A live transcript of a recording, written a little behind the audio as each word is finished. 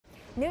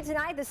New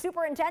tonight, the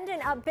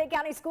superintendent of Pitt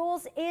County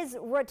Schools is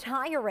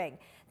retiring.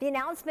 The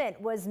announcement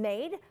was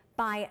made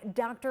by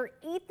Dr.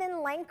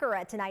 Ethan Lenker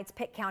at tonight's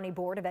Pitt County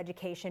Board of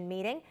Education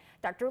meeting.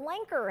 Dr.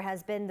 Lenker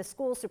has been the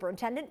school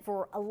superintendent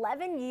for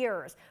 11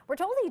 years. We're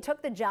told he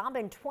took the job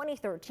in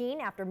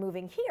 2013 after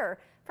moving here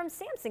from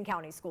Sampson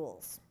County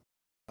Schools.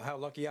 How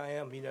lucky I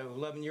am,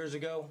 11 years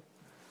ago,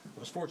 I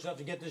was fortunate enough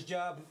to get this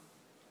job,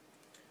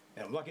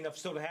 and I'm lucky enough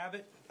still to have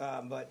it,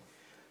 but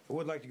I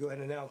would like to go ahead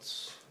and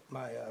announce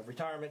my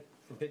retirement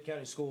from Pitt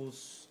County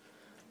Schools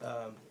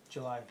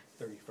July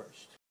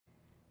 31st.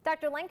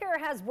 Dr. Lenker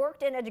has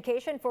worked in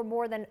education for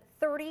more than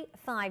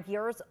 35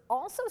 years,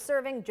 also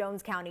serving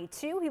Jones County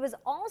too. He was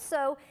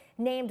also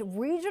named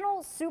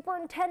Regional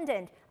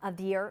Superintendent of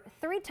the Year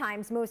 3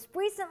 times, most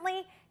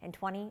recently in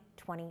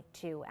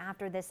 2022.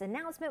 After this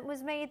announcement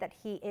was made that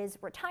he is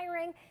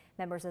retiring,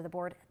 members of the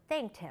board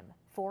thanked him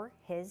for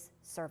his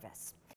service.